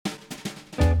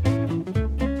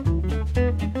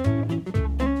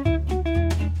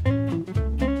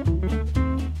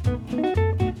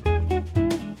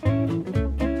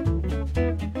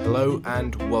Hello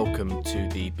and welcome to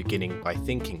the Beginning by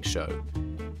Thinking show.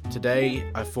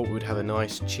 Today I thought we'd have a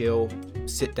nice chill,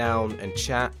 sit down and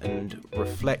chat and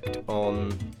reflect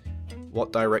on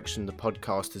what direction the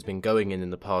podcast has been going in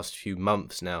the past few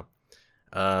months now.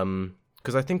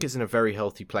 Because I think it's in a very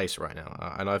healthy place right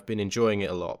now and I've been enjoying it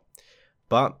a lot.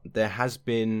 But there has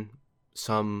been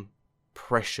some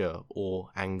pressure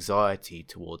or anxiety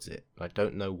towards it. I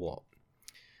don't know what.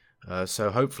 So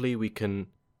hopefully we can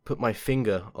put my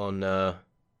finger on that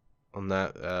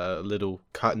little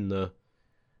cut in the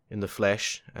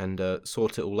flesh and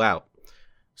sort it all out.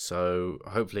 So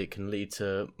hopefully it can lead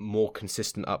to more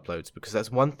consistent uploads, because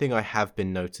that's one thing I have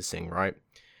been noticing, right?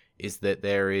 Is that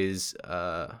there is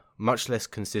much less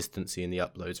consistency in the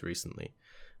uploads recently.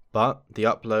 But the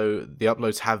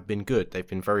uploads have been good. They've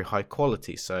been very high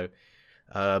quality. So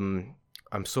I'm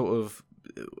sort of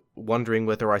wondering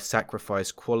whether I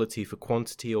sacrifice quality for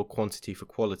quantity or quantity for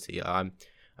quality. I'm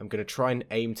going to try and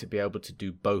aim to be able to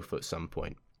do both at some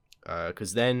point,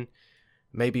 because then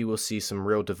maybe we'll see some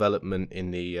real development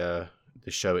in the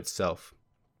show itself.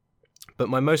 But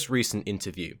my most recent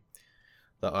interview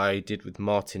that I did with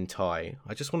Martin Tai,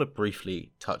 I just want to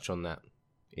briefly touch on that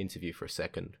interview for a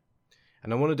second.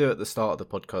 And I want to do it at the start of the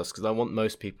podcast because I want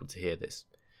most people to hear this.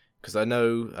 Because I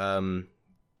know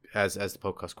as the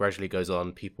podcast gradually goes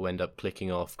on, people end up clicking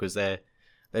off because they're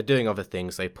doing other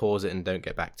things. They pause it and don't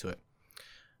get back to it.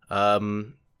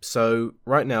 So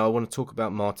right now I want to talk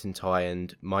about Martin Tai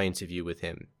and my interview with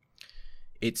him.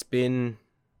 It's been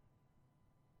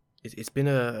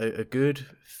a good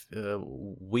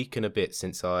week and a bit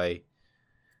since I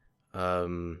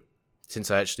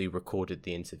actually recorded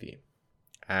the interview.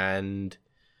 And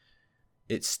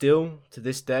it's still, to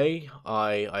this day,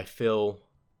 I feel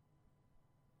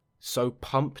so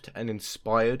pumped and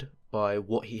inspired by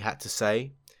what he had to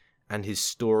say and his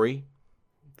story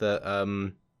that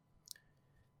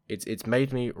it's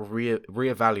made me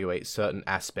reevaluate certain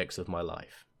aspects of my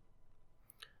life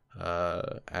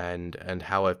and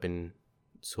how I've been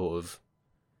sort of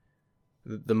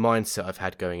the mindset I've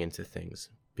had going into things,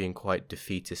 being quite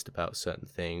defeatist about certain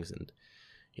things. And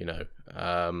you know,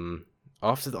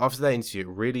 after that interview, it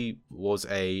really was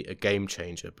a game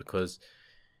changer, because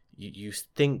you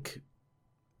think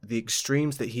the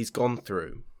extremes that he's gone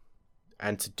through,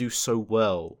 and to do so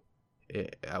well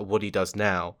at what he does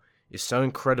now is so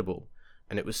incredible,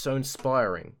 and it was so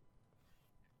inspiring.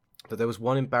 But there was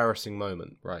one embarrassing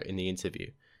moment right in the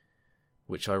interview,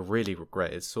 which I really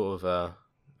regret. It's sort of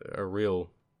a real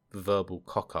verbal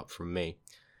cock up from me,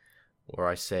 where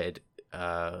I said,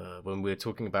 when we were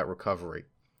talking about recovery,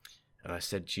 and I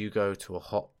said, do you go to a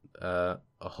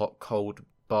hot cold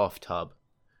bathtub?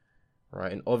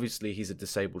 Right, and obviously he's a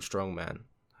disabled strongman,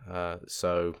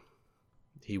 so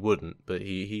he wouldn't. But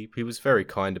he was very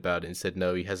kind about it and said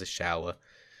no, he has a shower.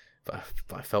 But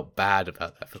I felt bad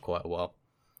about that for quite a while.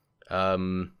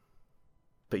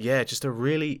 But yeah, just a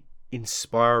really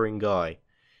inspiring guy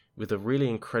with a really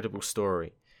incredible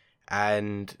story,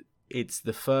 and it's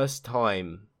the first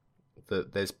time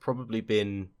that there's probably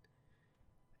been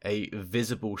a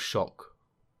visible shock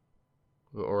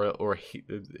or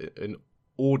an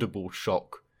audible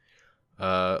shock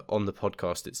on the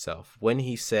podcast itself. When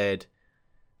he said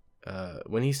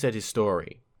his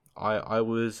story, I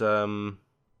was a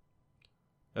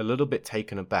little bit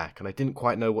taken aback, and I didn't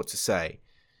quite know what to say,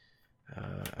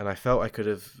 and I felt I could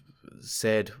have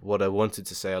said what I wanted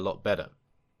to say a lot better.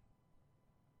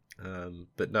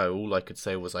 But no, all I could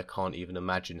say was I can't even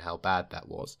imagine how bad that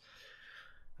was.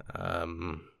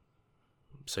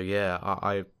 So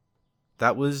yeah,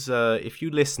 that was, if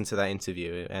you listen to that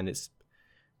interview, and it's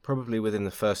probably within the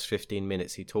first 15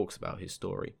 minutes he talks about his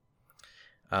story.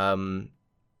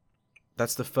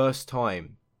 That's the first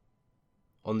time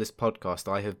on this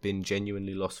podcast I have been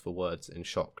genuinely lost for words and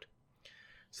shocked.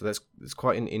 So that's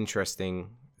quite an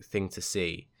interesting thing to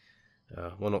see.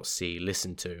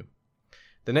 Listen to.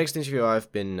 The next interview I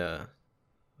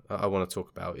want to talk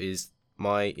about is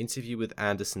my interview with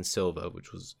Anderson Silva,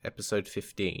 which was episode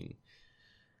 15,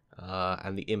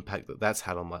 and the impact that that's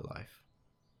had on my life.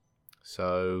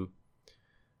 So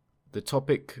the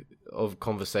topic of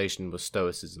conversation was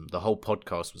Stoicism. The whole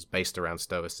podcast was based around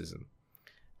Stoicism.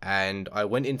 And I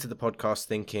went into the podcast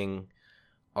thinking,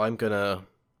 I'm gonna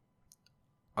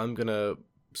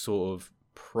sort of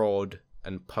prod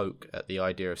and poke at the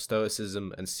idea of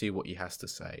Stoicism and see what he has to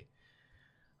say.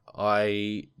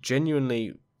 I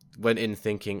genuinely went in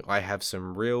thinking I have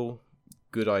some real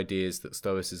good ideas that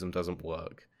Stoicism doesn't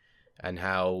work, and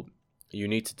how you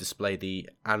need to display the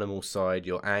animal side,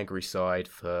 your angry side,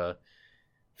 for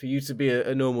you to be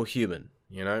a normal human,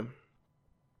 you know?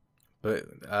 But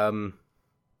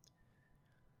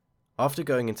after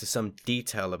going into some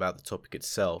detail about the topic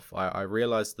itself, I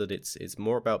realized that it's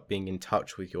more about being in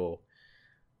touch with your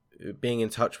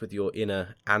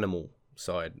inner animal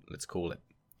side, let's call it.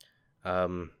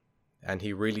 And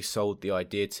he really sold the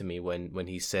idea to me when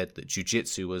he said that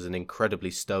jiu-jitsu was an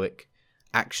incredibly stoic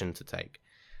action to take.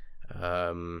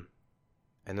 And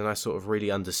then I sort of really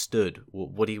understood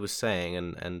what he was saying,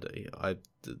 and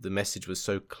the message was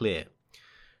so clear.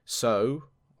 So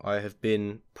I have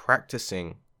been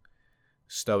practicing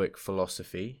Stoic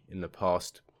philosophy in the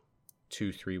past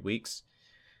 2-3 weeks.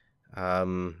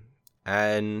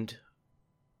 And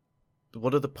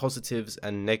what are the positives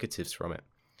and negatives from it?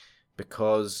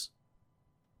 Because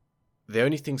the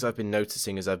only things I've been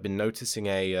noticing is I've been noticing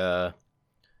a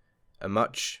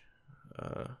much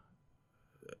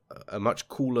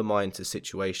cooler mind to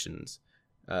situations.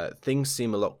 Things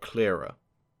seem a lot clearer.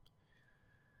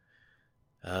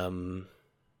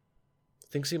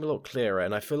 Things seem a lot clearer,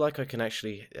 and I feel like I can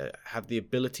actually have the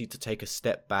ability to take a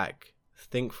step back,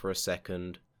 think for a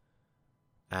second,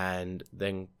 and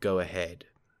then go ahead.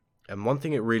 And one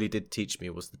thing it really did teach me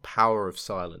was the power of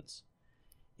silence.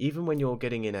 Even when you're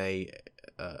getting in a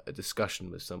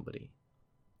discussion with somebody,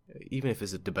 even if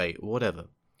it's a debate or whatever,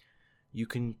 you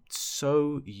can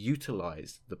so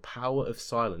utilize the power of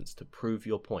silence to prove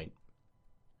your point.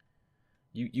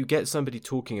 You get somebody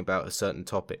talking about a certain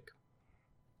topic,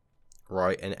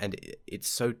 right? And it's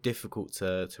so difficult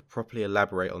to properly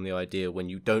elaborate on the idea when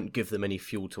you don't give them any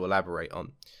fuel to elaborate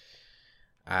on.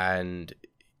 And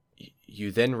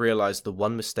you then realize the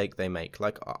one mistake they make.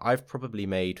 Like, I've probably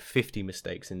made 50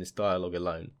 mistakes in this dialogue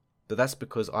alone, but that's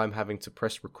because I'm having to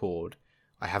press record.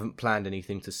 I haven't planned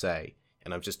anything to say,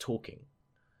 and I'm just talking.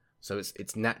 So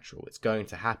it's natural. It's going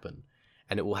to happen,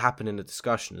 and it will happen in the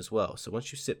discussion as well. So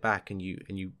once you sit back and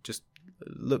you just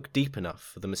look deep enough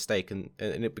for the mistake, and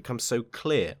it becomes so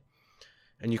clear,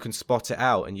 and you can spot it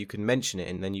out, and you can mention it,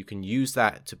 and then you can use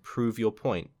that to prove your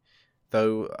point.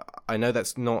 Though I know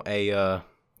that's not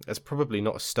that's probably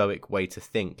not a stoic way to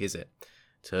think, is it?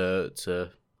 To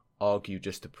argue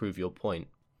just to prove your point.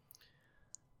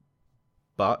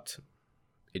 But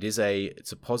it's a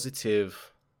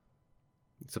positive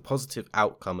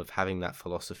outcome of having that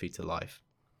philosophy to life.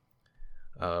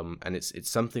 And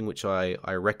it's something which I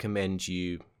recommend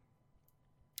you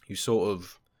sort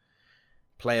of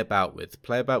play about with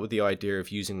the idea of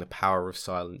using the power of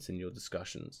silence in your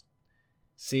discussions,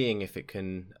 seeing if it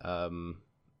can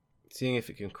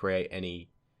create any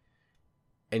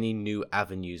new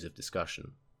avenues of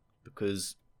discussion.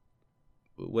 Because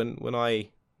when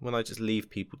I just leave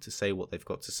people to say what they've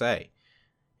got to say,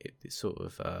 it's sort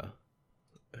of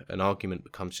an argument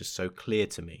becomes just so clear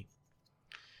to me.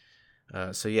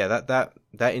 So yeah,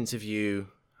 that interview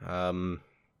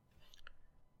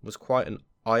was quite an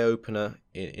eye opener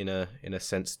in a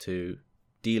sense to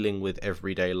dealing with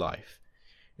everyday life.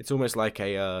 It's almost like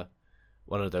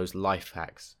one of those life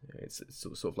hacks. It's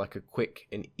sort of like a quick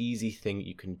and easy thing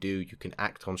you can do. You can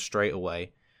act on straight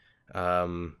away,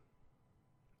 and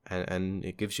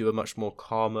it gives you a much more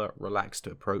calmer, relaxed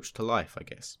approach to life, I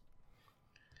guess.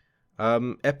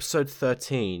 Episode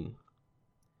 13,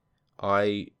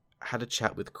 I had a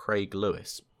chat with Craig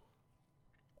Lewis.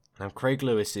 Now, Craig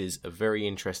Lewis is a very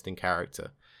interesting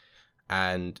character,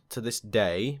 and to this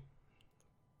day,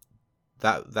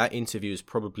 that interview is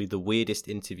probably the weirdest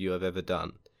interview I've ever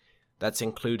done. That's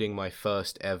including my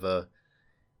first ever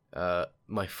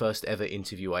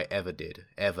interview I ever did,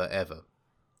 ever,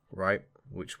 right?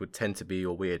 Which would tend to be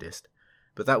your weirdest.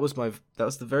 But that was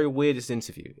the very weirdest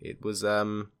interview. It was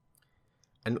and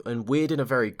weird in a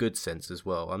very good sense as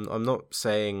well. I'm not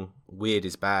saying weird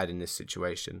is bad in this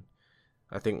situation.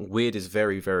 I think weird is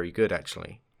very, very good,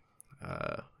 actually.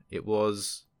 It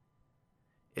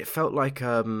felt like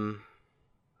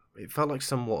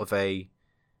somewhat of a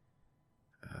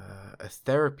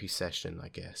therapy session, I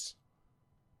guess.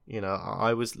 You know,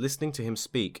 I was listening to him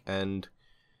speak, and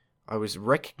I was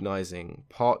recognizing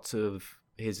parts of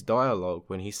his dialogue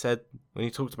when he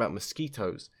talked about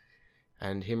mosquitoes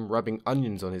and him rubbing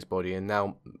onions on his body, and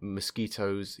now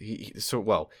mosquitoes.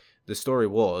 The story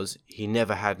was he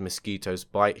never had mosquitoes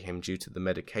bite him due to the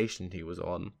medication he was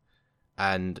on,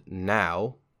 and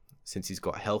now, since he's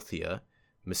got healthier,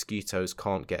 mosquitoes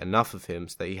can't get enough of him,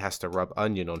 so that he has to rub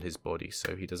onion on his body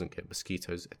so he doesn't get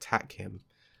mosquitoes attack him.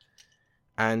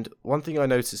 And one thing I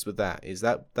noticed with that is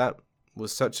that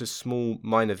was such a small,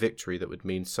 minor victory that would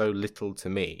mean so little to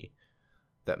me,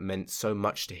 that meant so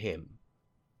much to him.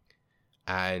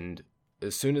 And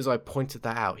as soon as I pointed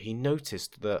that out, he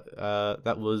noticed that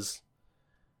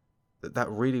that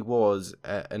really was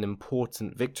an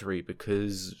important victory,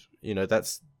 because, you know,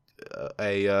 that's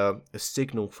a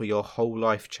signal for your whole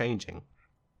life changing.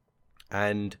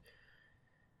 And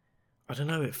I don't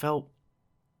know, it felt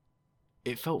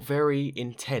very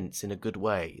intense in a good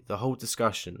way, the whole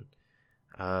discussion.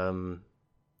 And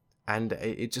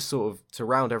it just sort of, to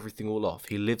round everything all off,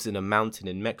 he lives in a mountain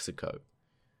in Mexico.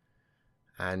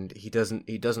 And he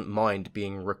doesn't mind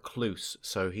being recluse.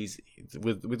 So he's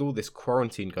with all this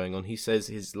quarantine going on, he says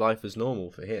his life is normal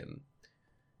for him.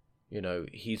 You know,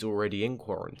 he's already in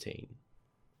quarantine.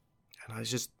 And I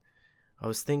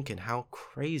was thinking, how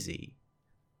crazy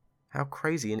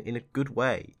in a good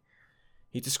way.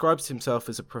 He describes himself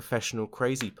as a professional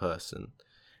crazy person,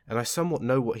 and I somewhat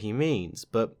know what he means,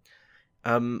 but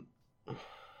I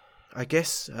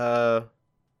guess I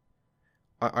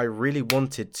really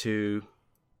wanted to.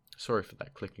 Sorry for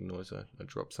that clicking noise. I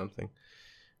dropped something.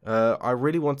 I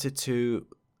really wanted to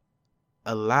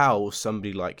allow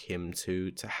somebody like him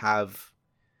to have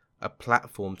a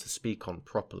platform to speak on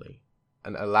properly,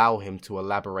 and allow him to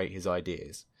elaborate his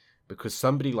ideas, because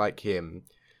somebody like him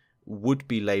would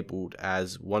be labelled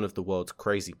as one of the world's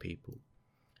crazy people,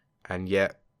 and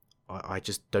yet I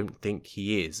just don't think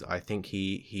he is. I think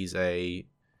he's a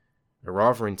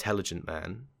rather intelligent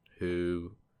man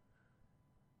who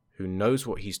knows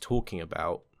what he's talking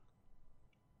about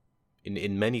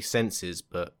in many senses,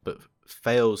 but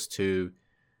fails to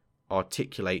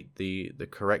articulate the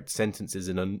correct sentences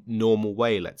in a normal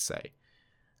way, let's say.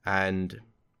 And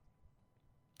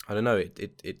I don't know,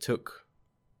 it took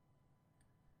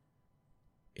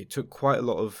quite a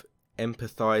lot of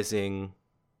empathizing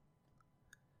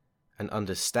and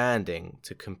understanding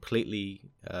to completely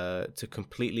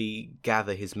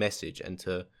gather his message, and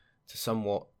to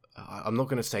somewhat, I'm not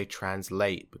going to say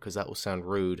translate, because that will sound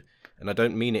rude, and I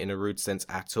don't mean it in a rude sense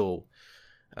at all,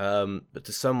 but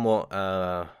to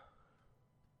somewhat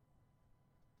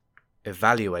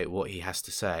evaluate what he has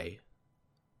to say,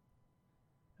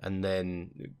 and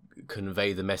then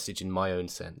convey the message in my own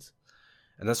sense.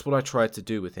 And that's what I tried to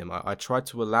do with him. I tried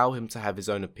to allow him to have his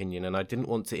own opinion, and I didn't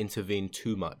want to intervene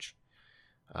too much.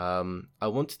 I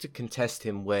wanted to contest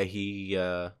him where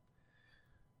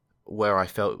I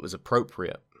felt it was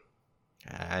appropriate.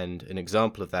 And an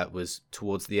example of that was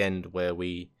towards the end, where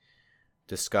we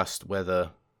discussed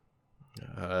whether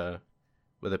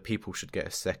people should get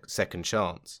a second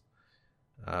chance.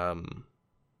 And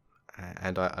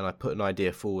I put an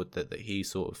idea forward that he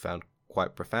sort of found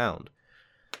quite profound,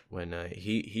 when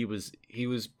he was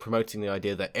promoting the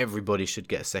idea that everybody should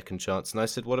get a second chance. And I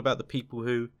said, what about the people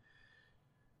who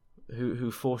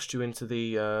forced you into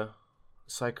the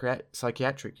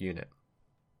psychiatric unit?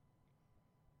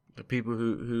 The people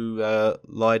who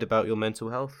lied about your mental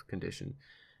health condition,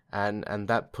 and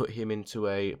that put him into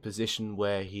a position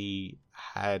where he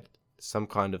had some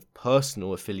kind of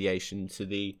personal affiliation to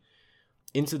the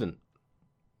incident,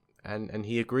 and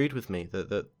he agreed with me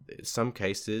that in some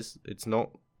cases it's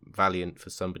not valiant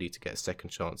for somebody to get a second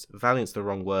chance. Valiant's the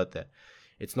wrong word there.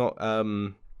 It's not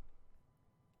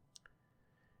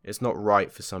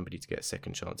right for somebody to get a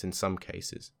second chance in some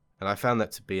cases, and I found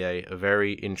that to be a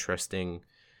very interesting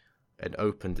and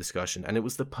open discussion, and it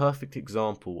was the perfect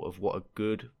example of what a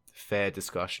good, fair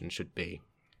discussion should be.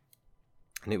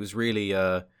 And it was really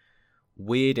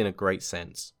weird in a great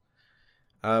sense.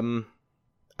 Go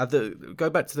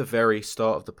back to the very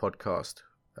start of the podcast,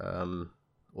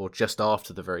 or just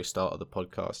after the very start of the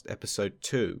podcast, episode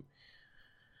 2.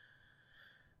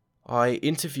 I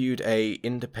interviewed a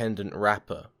independent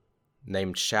rapper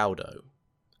named Shaudo,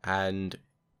 and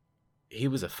he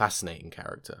was a fascinating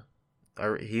character.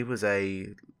 He was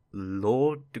a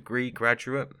law degree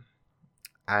graduate,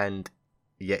 and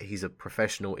yet he's a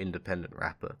professional independent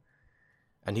rapper,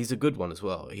 and he's a good one as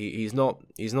well. He's not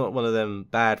one of them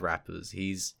bad rappers.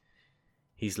 He's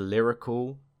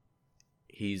lyrical,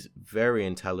 he's very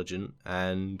intelligent,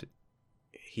 and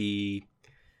he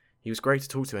was great to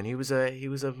talk to. And he was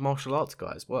a martial arts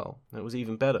guy as well. It was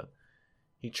even better.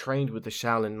 He trained with the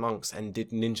Shaolin monks and did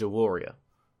Ninja Warrior.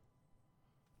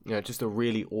 You know, just a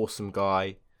really awesome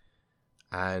guy,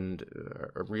 and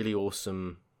a really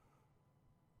awesome.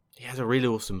 He has a really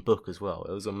awesome book as well.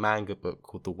 It was a manga book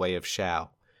called The Way of Shao,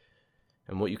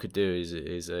 and what you could do is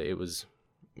it was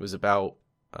about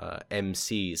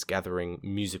MCs gathering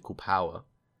musical power,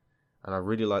 and I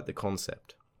really like the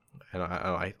concept, and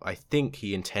I think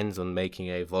he intends on making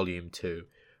a volume 2.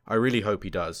 I really hope he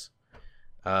does.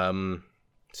 So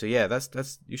yeah,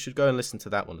 that's you should go and listen to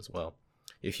that one as well,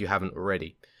 if you haven't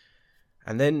already.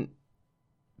 And then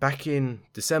back in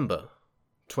December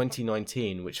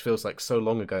 2019, which feels like so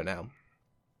long ago now,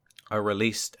 I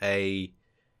released a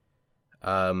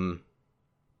one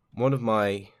of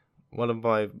my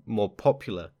more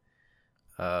popular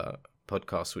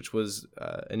podcast, which was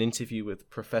an interview with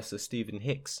Professor Stephen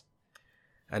Hicks.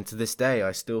 And to this day,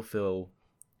 I still feel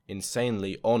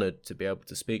insanely honoured to be able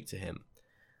to speak to him.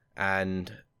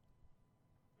 And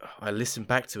I listen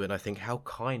back to it and I think, how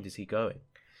kind is he going?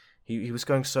 He was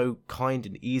going so kind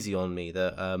and easy on me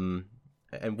that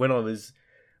and when I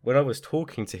was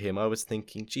talking to him, I was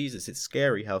thinking, Jesus, it's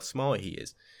scary how smart he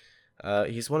is.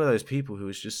 He's one of those people who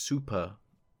is just super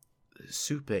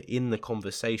in the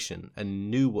conversation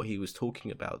and knew what he was talking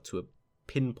about to a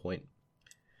pinpoint.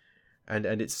 And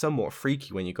it's somewhat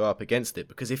freaky when you go up against it,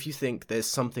 because if you think there's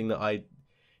something that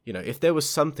if there was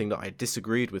something that I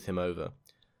disagreed with him over,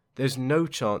 there's no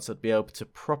chance I'd be able to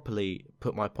properly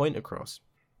put my point across.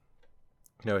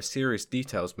 A serious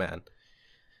details man.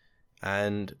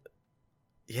 And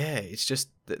yeah, it's just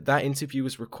that interview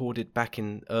was recorded back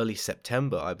in early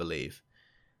September, I believe.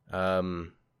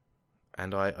 And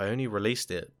I only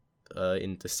released it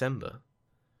in December.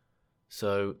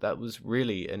 So that was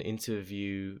really an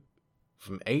interview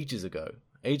from ages and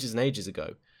ages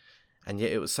ago. And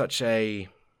yet it was such a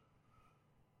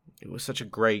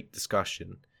great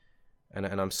discussion. And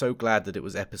I'm so glad that it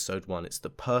was episode 1. It's the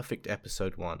perfect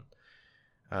episode 1.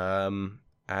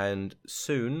 And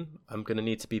soon I'm going to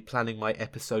need to be planning my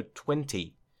episode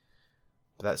 20.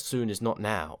 But that soon is not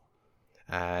now.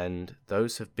 And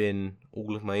those have been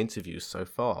all of my interviews so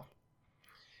far.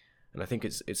 And I think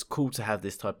it's cool to have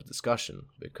this type of discussion,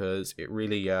 because it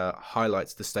really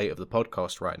highlights the state of the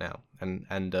podcast right now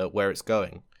and where it's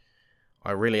going.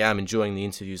 I really am enjoying the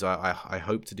interviews. I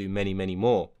hope to do many, many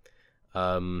more.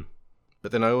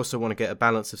 But then I also want to get a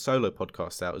balance of solo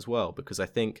podcasts out as well, because I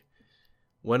think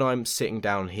when I'm sitting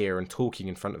down here and talking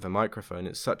in front of a microphone,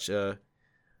 it's such an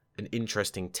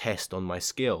interesting test on my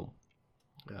skill,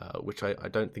 which I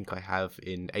don't think I have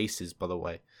in ACES, by the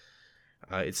way.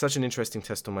 It's such an interesting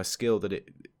test on my skill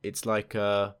that it's like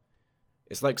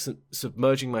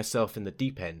submerging myself in the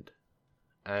deep end,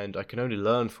 and I can only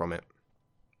learn from it.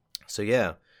 So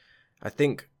yeah, I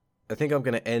think I'm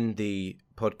going to end the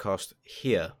podcast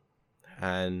here,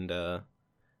 and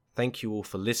thank you all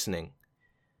for listening.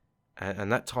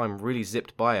 And that time really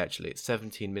zipped by, actually. It's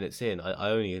 17 minutes in. I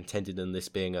only intended on this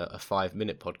being a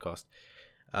 5-minute podcast.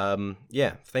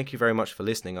 Yeah, thank you very much for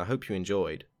listening. I hope you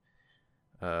enjoyed.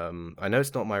 I know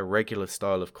it's not my regular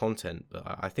style of content, but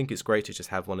I think it's great to just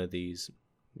have one of these,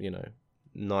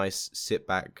 nice sit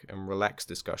back and relax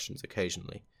discussions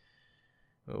occasionally.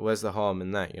 Where's the harm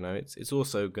in that? It's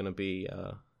also going to be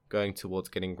going towards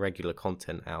getting regular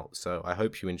content out. So I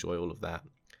hope you enjoy all of that.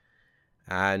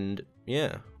 And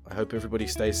yeah, I hope everybody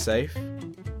stays safe. The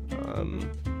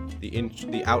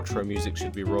outro music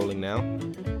should be rolling now.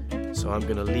 So I'm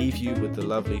going to leave you with the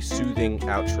lovely soothing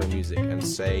outro music and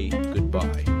say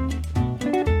goodbye.